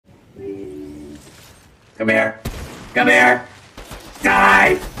Come here. Come here.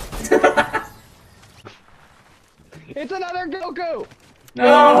 Die! It's another Goku!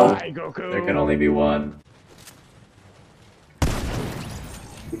 No! Die, Goku! There can only be one.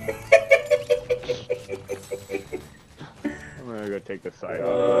 I'm gonna go take the side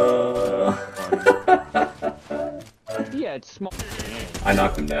off. Yeah, it's small. I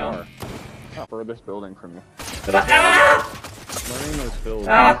knocked him down. Furthest building from you. Ah! Learning those builds.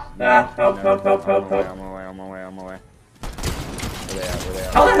 Help, help, help, help, help. On my way, on my way, on my way. Where they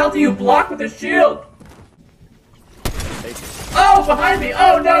at? How the hell do you block with a shield? Take it. Oh, behind me!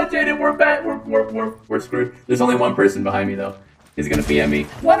 Oh no, Jaden, we're bad. We're screwed. There's only one person behind me though. He's gonna PM me.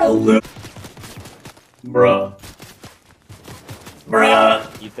 What a loot! Bruh.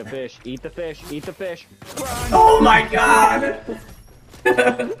 Bruh! Eat the fish, eat the fish, eat the fish. Run. Oh my god!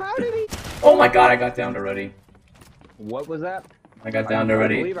 How did he? Oh my god, I got downed already. What was that? I got downed I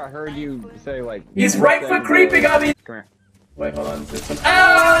already. believe I heard you say like. He's right foot creeping on me! Come here. Wait, hold on. There's some.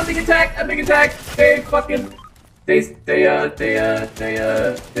 Ah! Big attack! A big attack! They fucking. They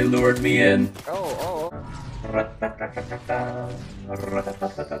lured me in. Oh.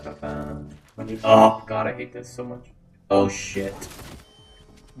 Oh god, I hate this so much. Oh shit.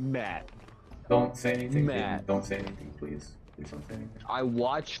 Matt. Don't say anything. Matt. Don't say anything, please. Please don't say anything. I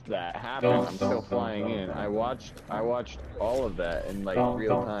watched that happen. I'm still flying in. I watched all of that in like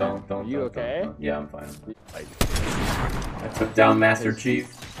real time. Are you okay? Yeah, I'm fine. I took down Master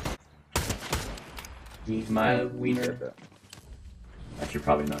Chief. He's my wiener. I should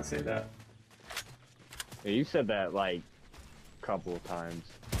probably not say that. Yeah, you said that like a couple of times.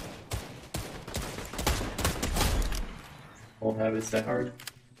 Old habits die hard.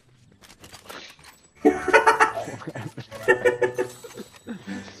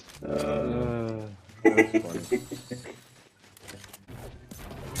 That's funny.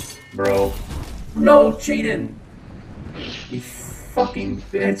 Bro. No, Jaden! You fucking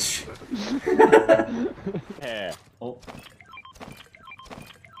bitch. Yeah. Oh.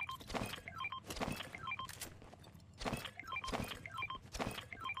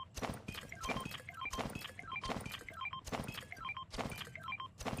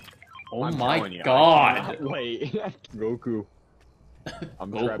 Oh I'm my telling you, god! Wait, Goku.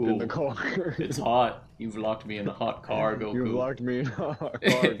 I'm trapped in the car. It's hot. You've locked me in the hot car, Goku. You locked me in a car,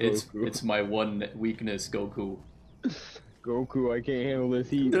 Goku. It's my one weakness, Goku. Goku, I can't handle this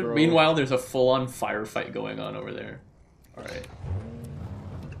heat, bro. Meanwhile, there's a full-on firefight going on over there. Alright.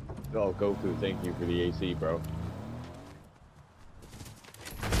 Oh, Goku, thank you for the AC, bro.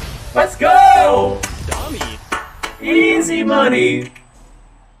 Let's go! Dummy! Easy money!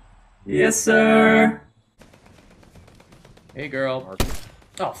 Yes, sir! Hey, girl.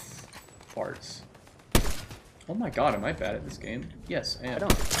 Oh, farts. Oh my god, am I bad at this game? Yes, I am. I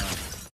don't.